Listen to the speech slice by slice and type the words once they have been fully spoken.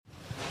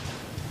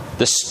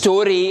The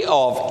story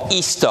of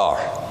Easter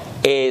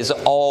is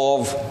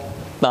of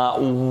that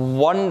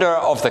wonder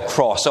of the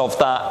cross, of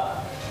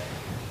that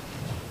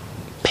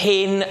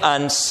pain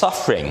and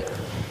suffering,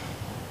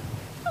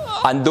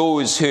 and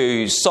those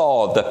who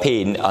saw the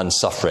pain and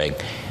suffering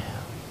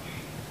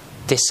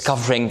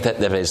discovering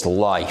that there is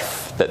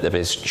life, that there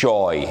is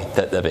joy,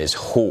 that there is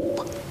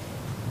hope.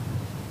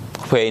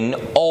 When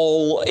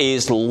all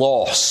is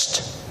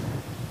lost,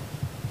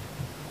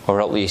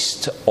 or at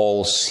least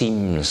all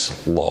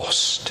seems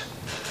lost,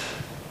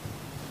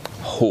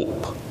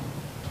 hope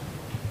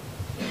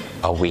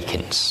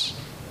awakens.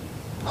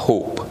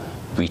 Hope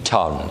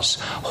returns.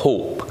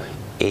 Hope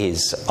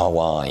is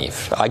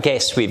alive. I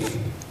guess we've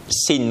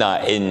seen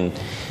that in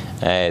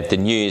the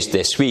news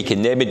this week,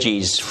 in the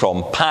images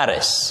from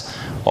Paris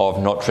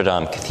of Notre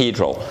Dame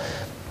Cathedral,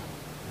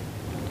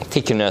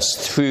 taking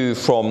us through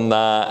from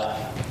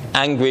that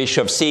anguish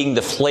of seeing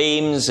the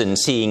flames and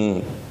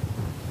seeing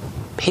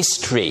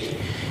history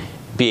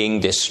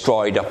being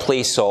destroyed, a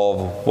place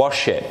of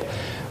worship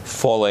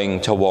falling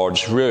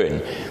towards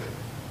ruin.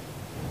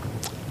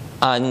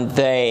 And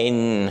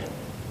then,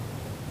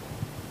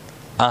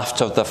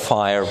 after the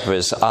fire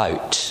was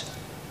out,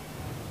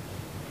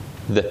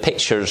 the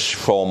pictures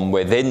from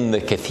within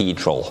the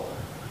cathedral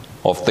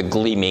of the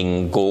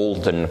gleaming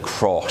golden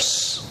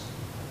cross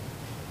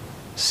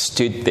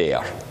stood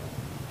there.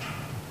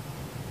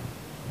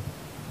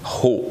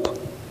 Hope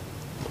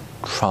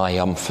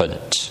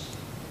triumphant.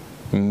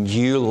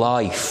 New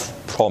life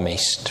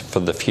promised for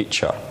the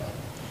future.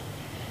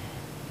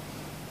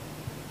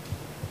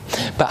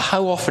 But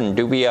how often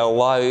do we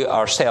allow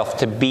ourselves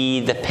to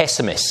be the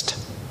pessimist?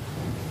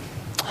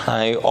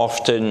 How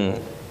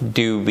often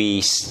do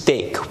we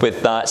stick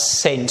with that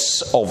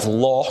sense of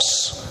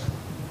loss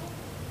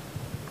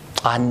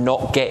and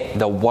not get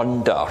the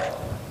wonder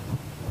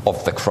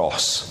of the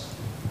cross?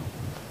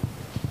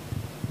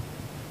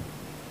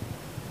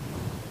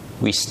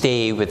 We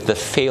stay with the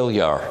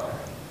failure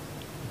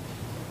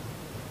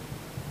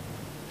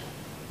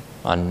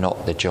and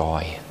not the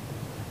joy.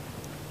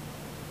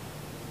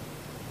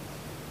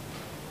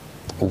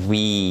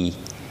 We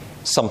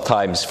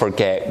sometimes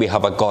forget we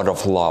have a God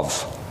of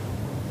love,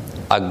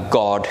 a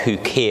God who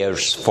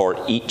cares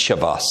for each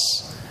of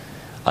us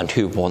and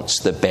who wants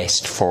the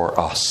best for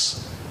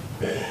us,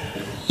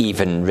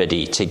 even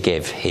ready to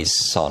give his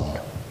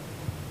Son.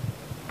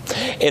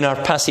 In our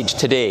passage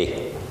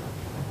today,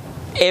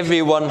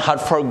 everyone had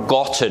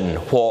forgotten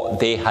what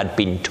they had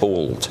been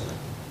told.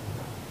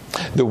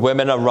 The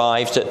women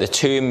arrived at the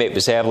tomb. It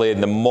was early in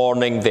the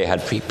morning. They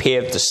had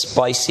prepared the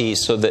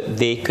spices so that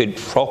they could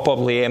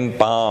properly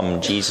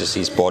embalm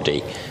Jesus'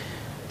 body.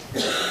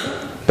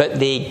 But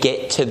they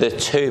get to the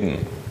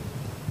tomb,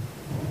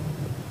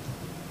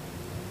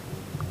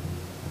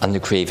 and the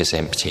grave is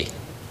empty.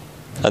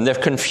 And they're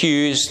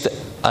confused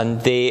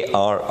and they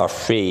are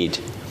afraid.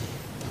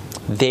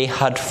 They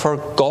had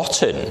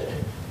forgotten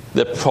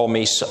the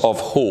promise of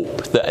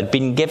hope that had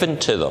been given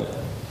to them.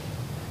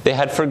 They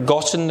had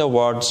forgotten the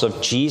words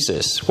of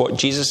Jesus, what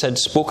Jesus had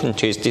spoken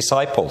to his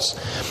disciples.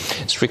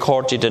 It's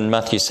recorded in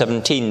Matthew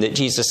 17 that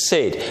Jesus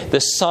said, "The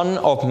Son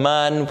of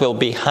Man will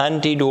be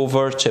handed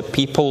over to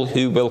people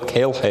who will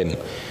kill him,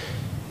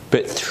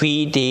 but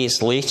 3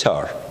 days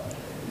later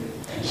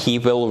he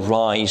will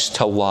rise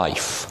to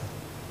life."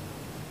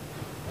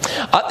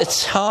 At the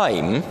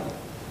time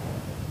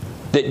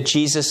that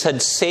Jesus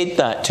had said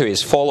that to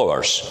his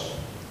followers,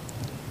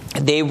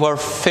 they were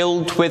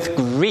filled with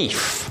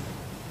grief.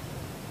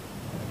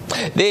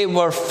 They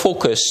were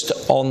focused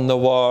on the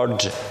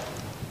word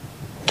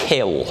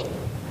kill.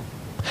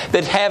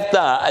 They'd heard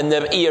that and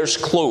their ears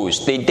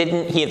closed. They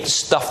didn't hear the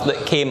stuff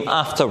that came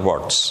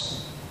afterwards.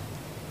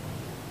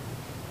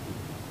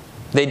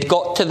 They'd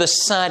got to the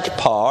sad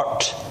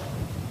part,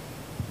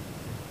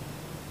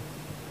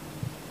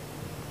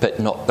 but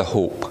not the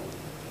hope.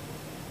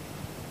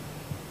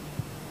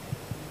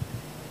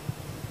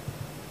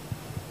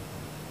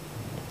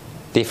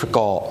 They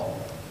forgot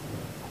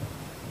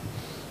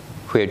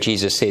where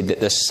Jesus said that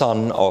the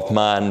Son of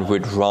Man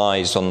would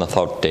rise on the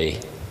third day.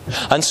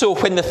 And so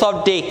when the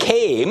third day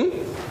came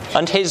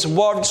and his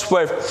words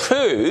were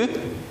true,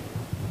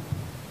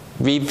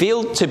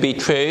 revealed to be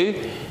true,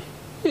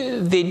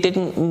 they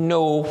didn't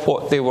know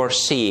what they were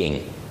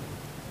seeing.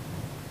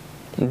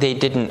 They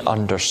didn't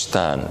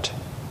understand.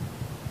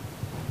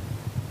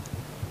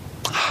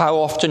 How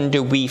often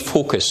do we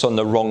focus on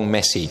the wrong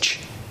message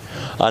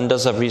and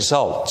as a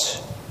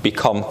result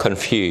become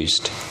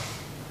confused?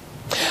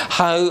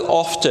 How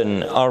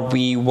often are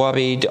we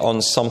worried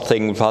on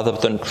something rather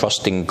than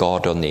trusting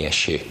God on the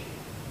issue?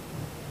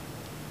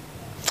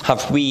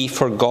 Have we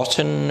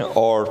forgotten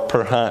or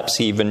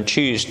perhaps even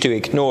choose to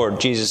ignore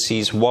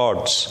Jesus'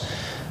 words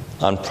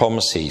and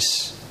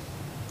promises?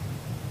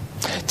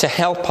 To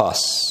help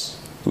us,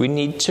 we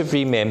need to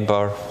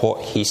remember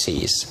what he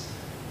says.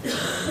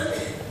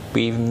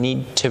 We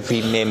need to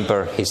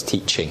remember his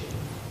teaching.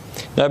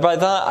 Now by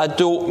that I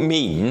don't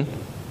mean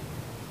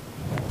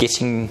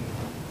getting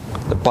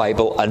the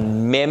Bible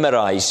and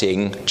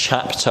memorizing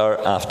chapter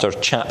after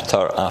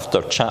chapter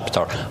after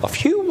chapter. A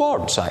few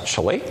words,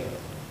 actually.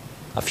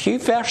 A few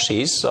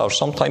verses are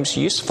sometimes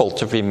useful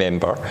to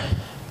remember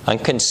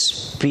and can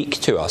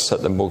speak to us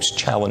at the most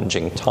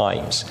challenging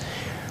times.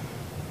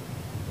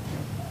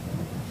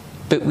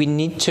 But we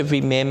need to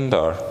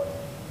remember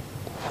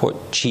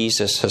what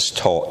Jesus has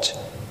taught.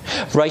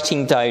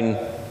 Writing down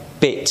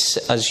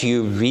bits as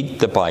you read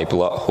the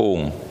Bible at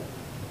home.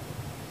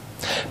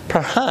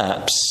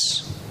 Perhaps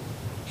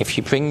if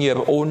you bring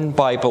your own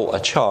Bible to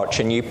church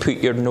and you put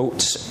your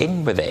notes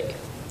in with it.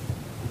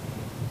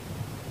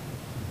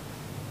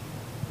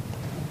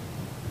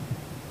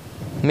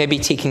 Maybe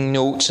taking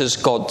notes as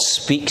God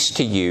speaks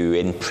to you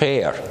in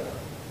prayer.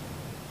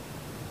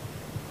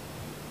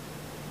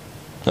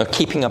 Or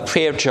keeping a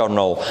prayer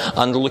journal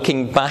and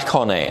looking back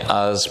on it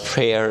as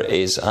prayer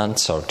is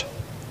answered.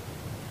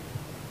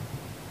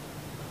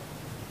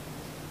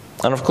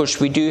 And of course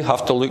we do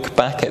have to look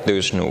back at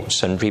those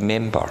notes and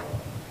remember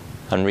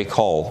and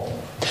recall.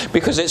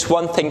 Because it's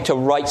one thing to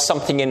write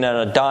something in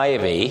a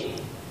diary,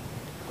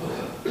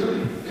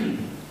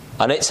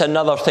 and it's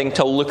another thing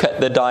to look at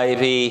the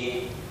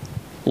diary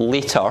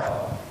later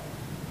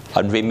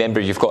and remember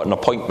you've got an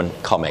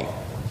appointment coming.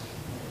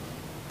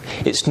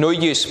 It's no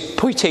use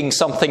putting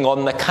something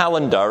on the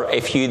calendar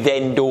if you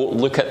then don't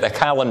look at the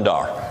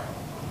calendar.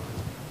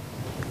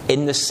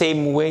 In the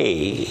same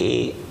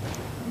way,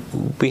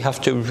 we have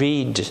to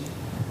read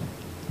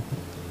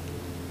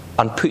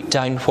and put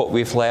down what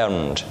we've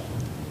learned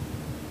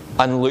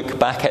and look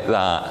back at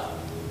that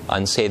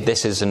and say,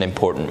 this is an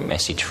important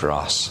message for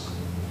us.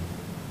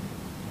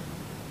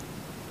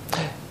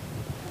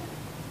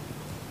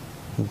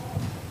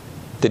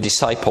 The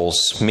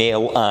disciples,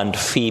 male and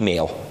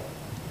female,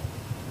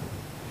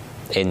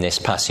 in this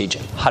passage,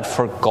 had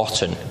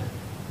forgotten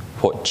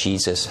what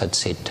Jesus had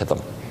said to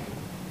them.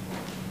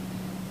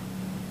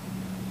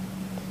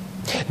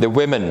 The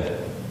women,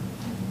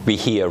 we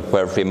hear,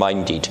 were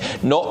reminded,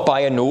 not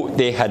by a note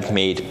they had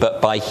made, but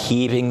by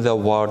hearing the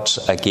words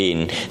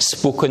again,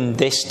 spoken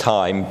this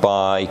time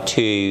by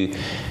two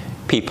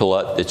people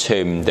at the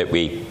tomb that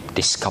we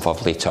discover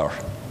later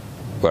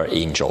were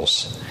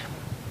angels.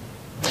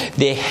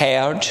 They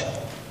heard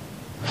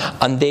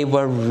and they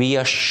were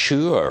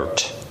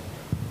reassured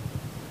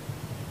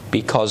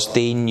because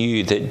they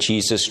knew that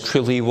Jesus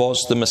truly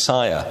was the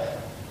Messiah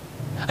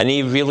and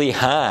he really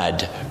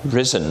had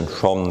risen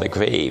from the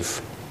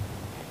grave.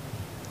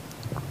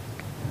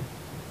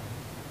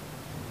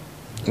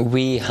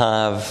 We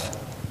have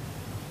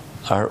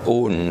our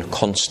own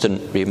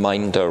constant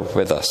reminder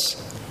with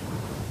us.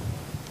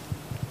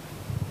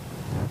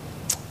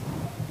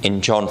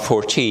 In John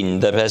 14,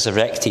 the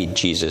resurrected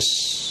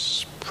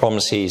Jesus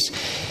promises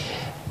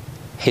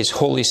his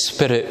Holy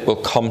Spirit will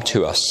come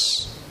to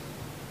us,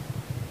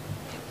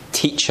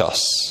 teach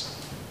us,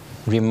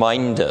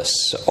 remind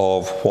us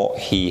of what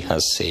he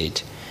has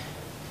said.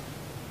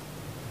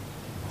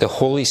 The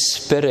Holy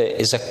Spirit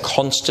is a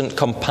constant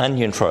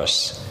companion for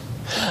us,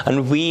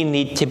 and we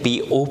need to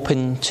be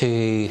open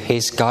to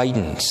his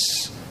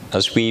guidance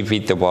as we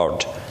read the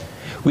Word.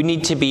 We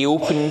need to be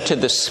open to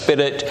the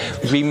Spirit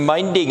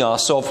reminding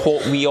us of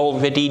what we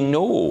already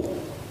know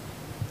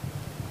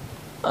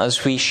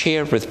as we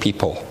share with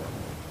people,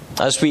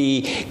 as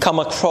we come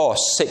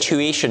across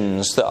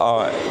situations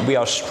that we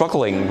are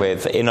struggling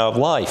with in our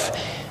life.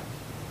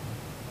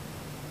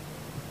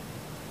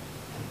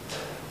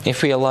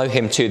 If we allow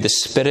him to, the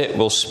Spirit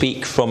will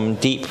speak from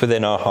deep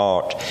within our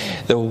heart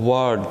the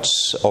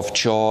words of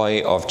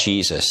joy of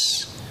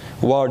Jesus.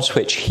 Words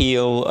which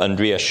heal and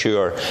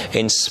reassure,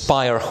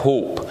 inspire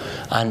hope,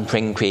 and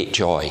bring great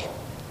joy.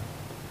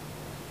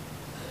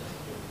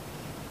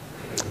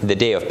 The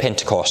day of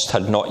Pentecost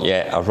had not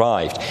yet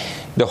arrived.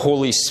 The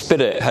Holy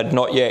Spirit had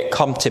not yet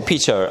come to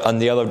Peter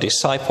and the other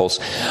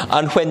disciples.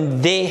 And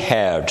when they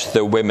heard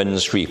the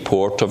women's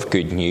report of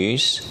good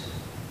news,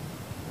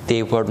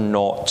 they were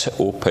not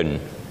open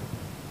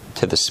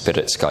to the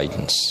Spirit's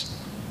guidance,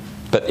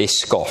 but they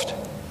scoffed.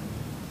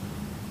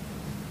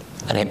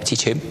 An empty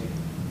tomb?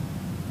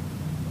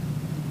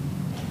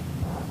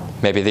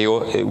 Maybe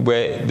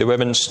the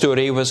women's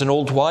story was an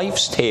old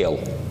wives'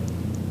 tale.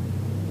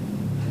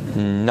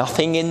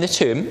 Nothing in the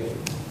tomb.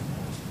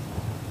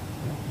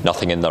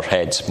 Nothing in their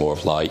heads, more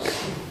like.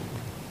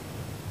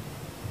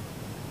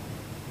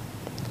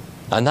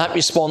 And that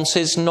response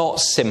is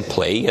not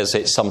simply, as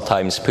it's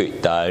sometimes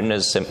put down,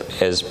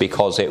 as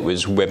because it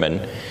was women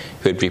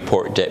who had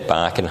reported it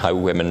back and how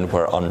women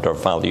were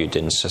undervalued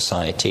in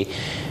society.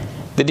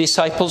 The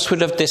disciples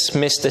would have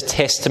dismissed the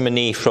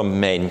testimony from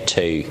men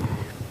too.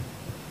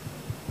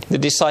 The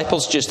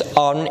disciples just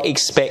aren't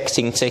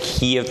expecting to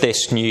hear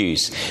this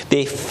news.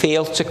 They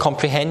fail to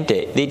comprehend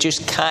it. They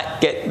just can't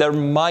get their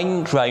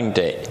mind round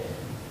it.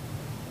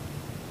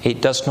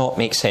 It does not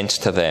make sense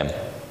to them.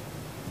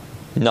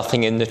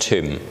 Nothing in the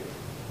tomb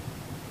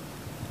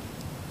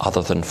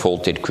other than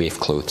folded grave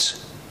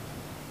clothes.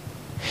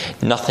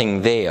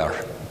 Nothing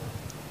there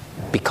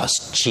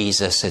because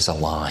Jesus is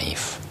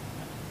alive.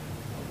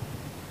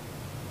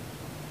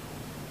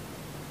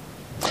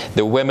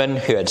 The women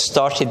who had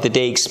started the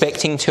day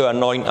expecting to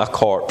anoint a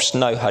corpse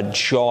now had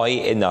joy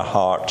in their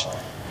heart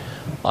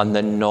and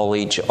the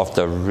knowledge of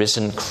the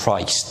risen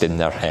Christ in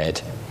their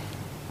head.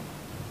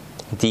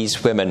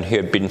 These women who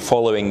had been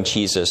following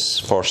Jesus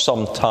for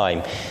some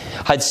time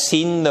had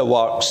seen the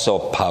works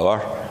of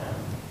power.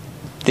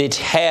 They'd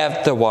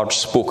heard the word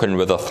spoken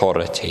with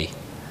authority.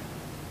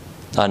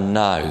 And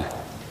now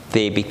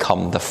they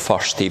become the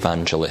first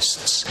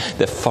evangelists,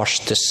 the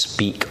first to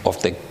speak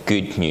of the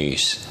good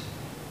news.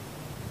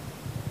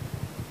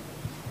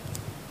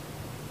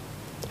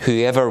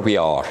 Whoever we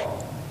are,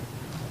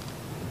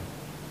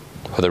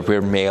 whether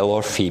we're male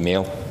or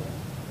female,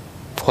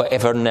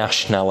 whatever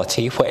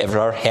nationality, whatever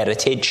our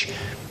heritage,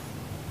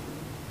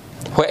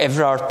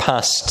 whatever our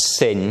past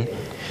sin,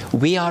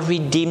 we are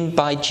redeemed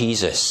by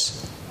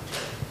Jesus.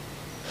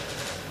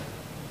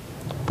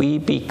 We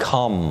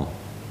become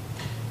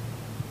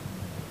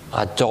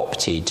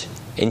adopted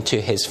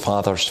into his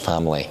Father's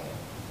family.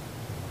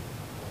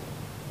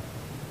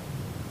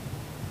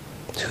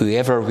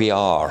 Whoever we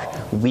are,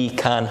 we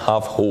can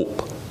have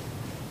hope.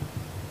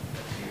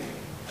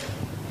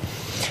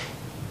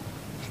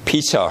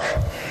 Peter,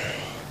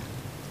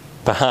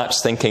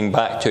 perhaps thinking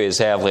back to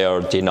his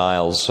earlier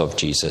denials of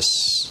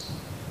Jesus,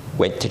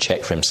 went to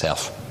check for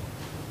himself.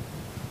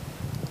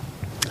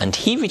 And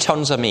he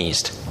returns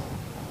amazed.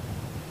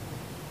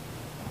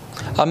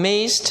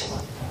 Amazed,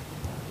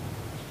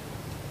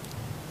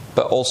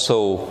 but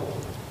also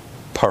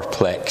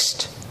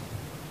perplexed.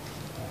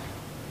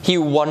 He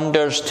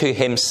wonders to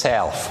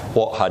himself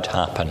what had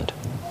happened.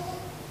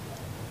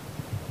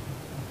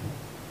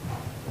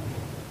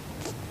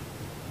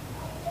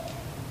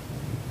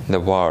 The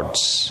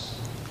words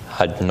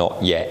had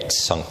not yet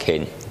sunk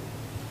in.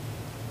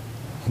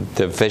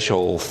 The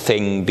visual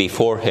thing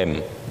before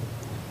him,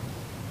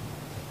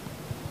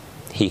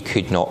 he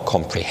could not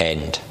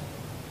comprehend.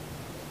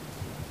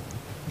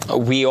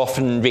 We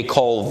often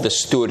recall the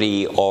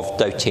story of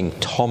doubting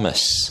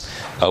Thomas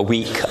a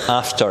week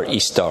after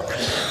Easter.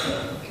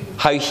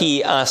 How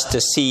he asked to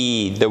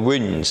see the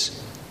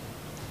wounds,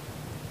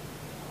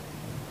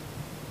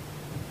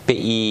 but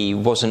he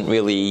wasn't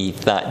really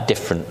that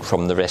different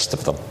from the rest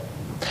of them.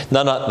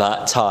 None at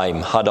that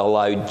time had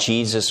allowed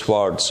Jesus'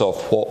 words of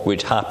what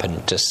would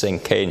happen to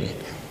sink in.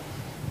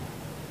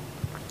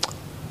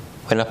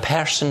 When a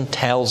person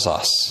tells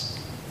us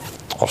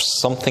of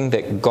something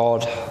that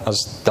God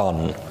has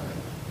done,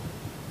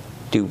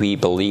 do we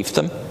believe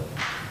them?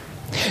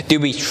 Do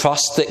we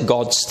trust that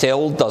God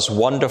still does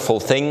wonderful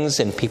things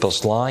in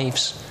people's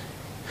lives?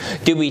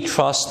 Do we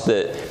trust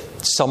that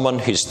someone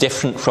who's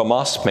different from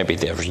us, maybe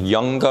they're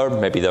younger,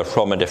 maybe they're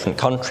from a different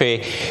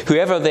country,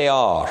 whoever they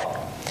are,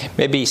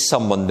 maybe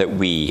someone that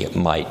we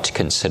might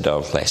consider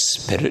less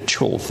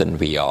spiritual than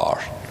we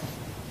are,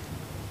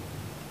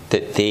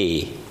 that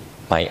they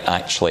might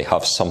actually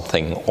have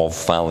something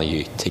of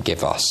value to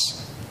give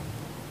us?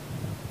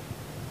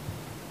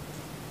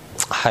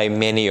 How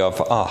many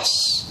of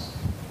us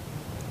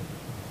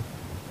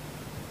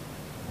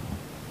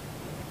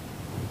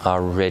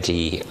are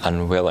ready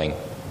and willing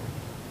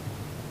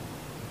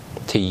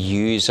to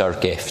use our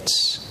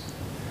gifts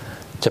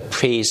to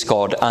praise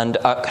God and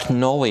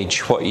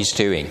acknowledge what he's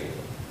doing?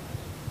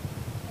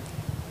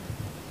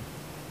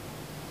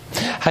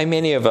 How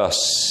many of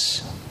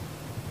us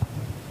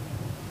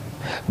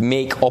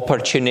make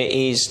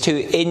opportunities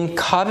to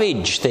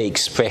encourage the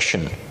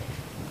expression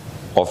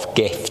of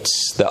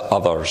gifts that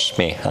others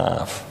may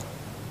have?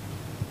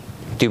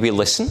 Do we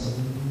listen?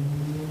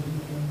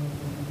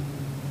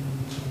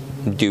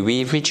 Do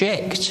we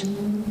reject?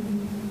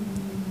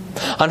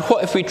 And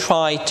what if we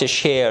try to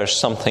share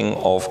something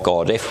of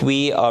God? If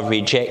we are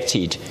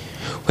rejected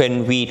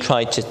when we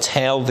try to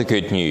tell the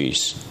good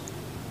news,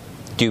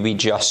 do we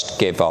just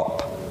give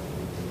up?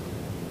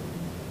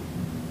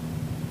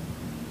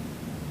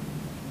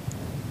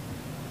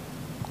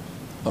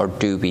 Or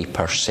do we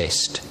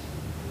persist?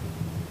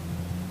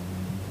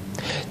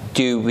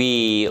 Do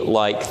we,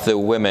 like the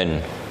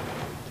women,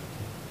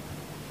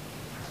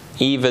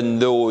 even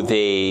though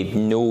they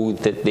know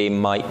that they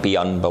might be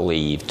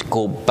unbelieved,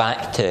 go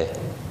back to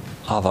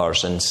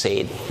others and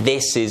say,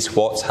 this is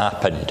what's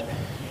happened.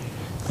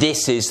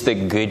 This is the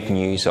good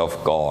news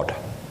of God.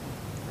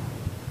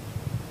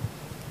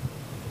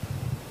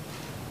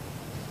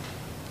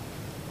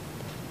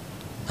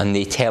 And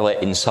they tell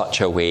it in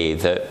such a way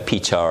that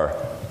Peter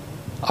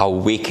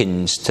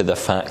awakens to the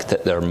fact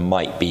that there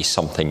might be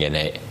something in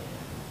it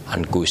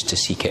and goes to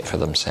seek it for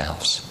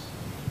themselves.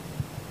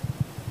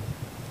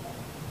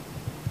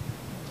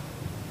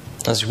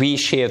 As we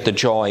share the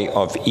joy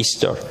of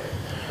Easter,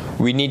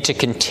 we need to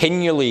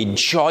continually,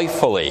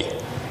 joyfully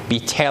be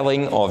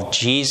telling of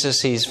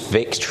Jesus'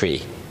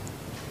 victory,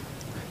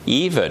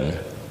 even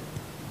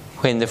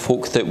when the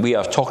folk that we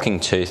are talking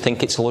to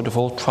think it's a load of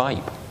old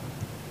tripe.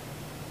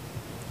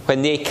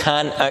 When they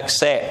can't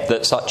accept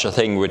that such a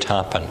thing would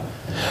happen.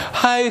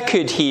 How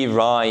could he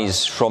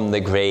rise from the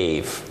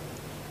grave?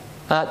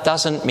 That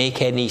doesn't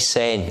make any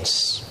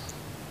sense.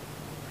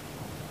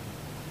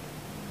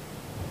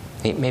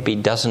 It maybe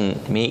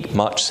doesn't make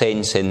much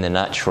sense in the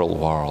natural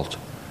world.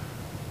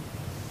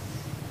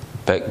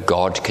 But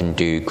God can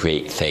do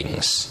great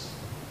things.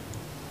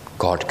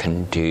 God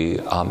can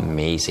do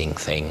amazing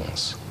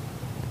things.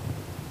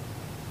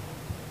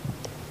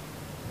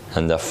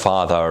 And the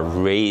Father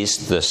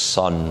raised the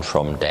Son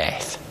from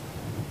death,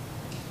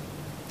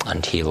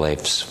 and he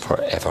lives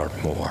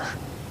forevermore.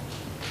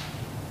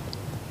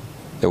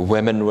 The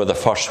women were the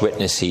first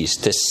witnesses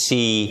to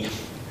see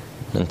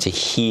and to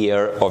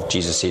hear of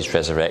Jesus'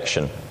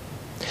 resurrection,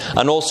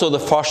 and also the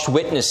first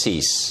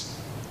witnesses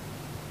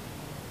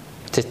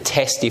to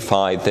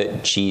testify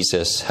that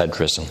Jesus had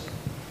risen.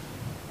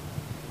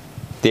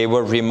 They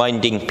were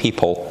reminding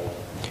people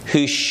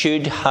who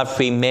should have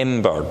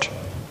remembered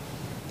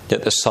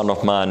that the Son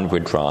of Man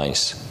would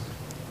rise.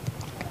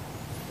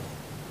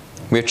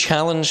 We're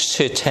challenged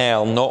to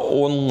tell not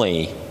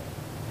only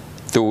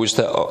those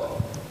that are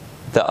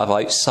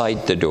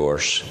outside the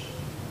doors,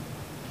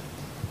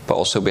 but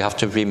also we have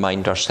to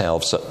remind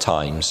ourselves at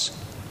times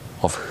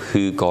of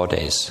who God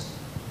is,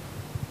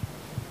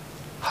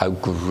 how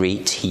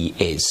great he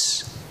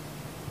is,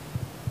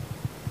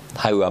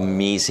 how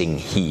amazing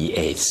he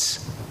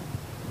is,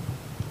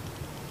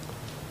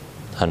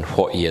 and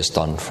what he has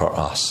done for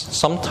us.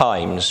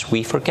 Sometimes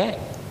we forget.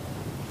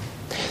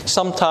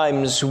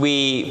 Sometimes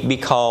we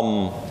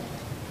become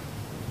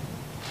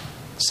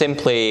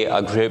simply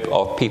a group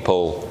of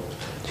people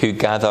who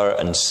gather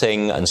and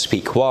sing and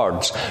speak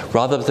words,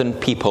 rather than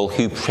people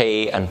who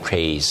pray and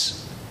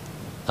praise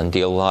and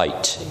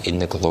delight in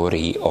the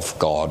glory of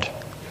God.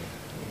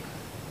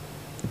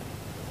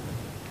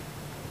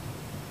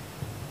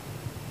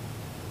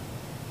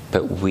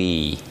 But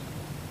we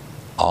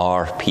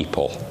are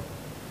people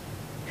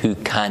who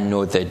can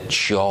know the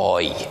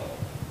joy,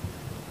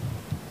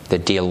 the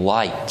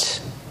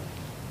delight,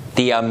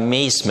 the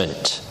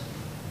amazement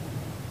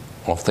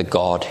of the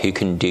God who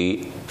can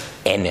do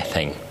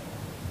anything.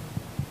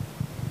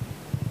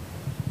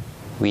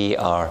 We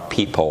are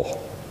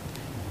people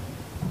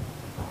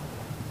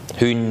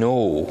who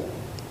know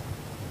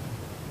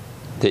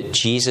that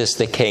Jesus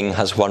the King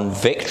has won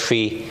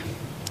victory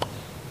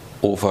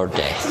over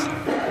death.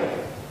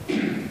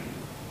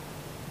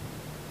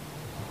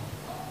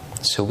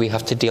 So we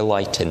have to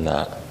delight in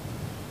that.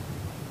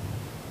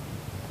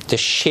 To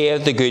share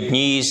the good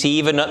news,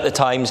 even at the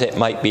times it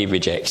might be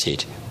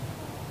rejected.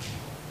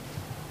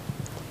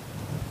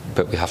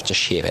 But we have to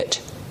share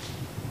it,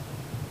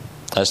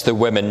 as the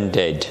women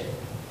did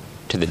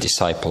to the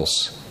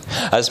disciples,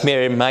 as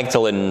Mary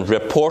Magdalene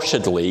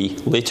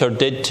reportedly later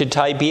did to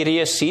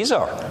Tiberius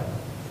Caesar.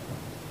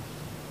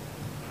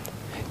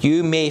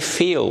 You may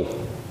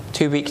feel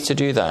too weak to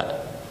do that.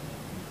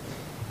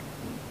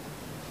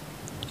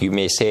 You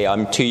may say,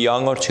 I'm too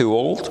young or too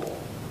old.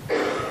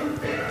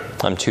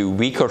 I'm too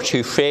weak or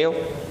too frail.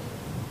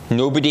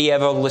 Nobody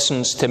ever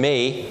listens to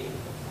me.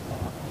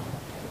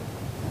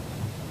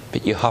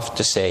 But you have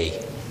to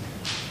say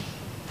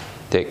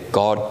that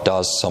God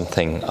does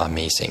something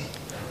amazing.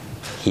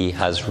 He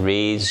has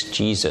raised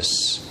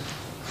Jesus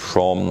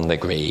from the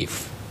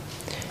grave.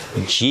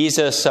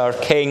 Jesus, our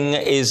King,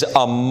 is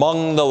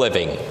among the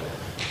living,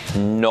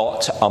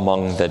 not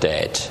among the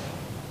dead.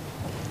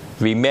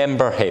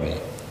 Remember him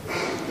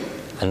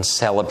and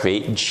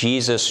celebrate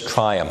Jesus'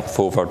 triumph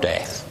over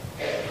death,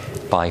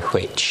 by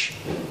which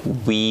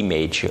we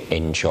may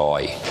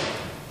enjoy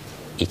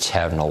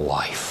eternal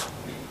life.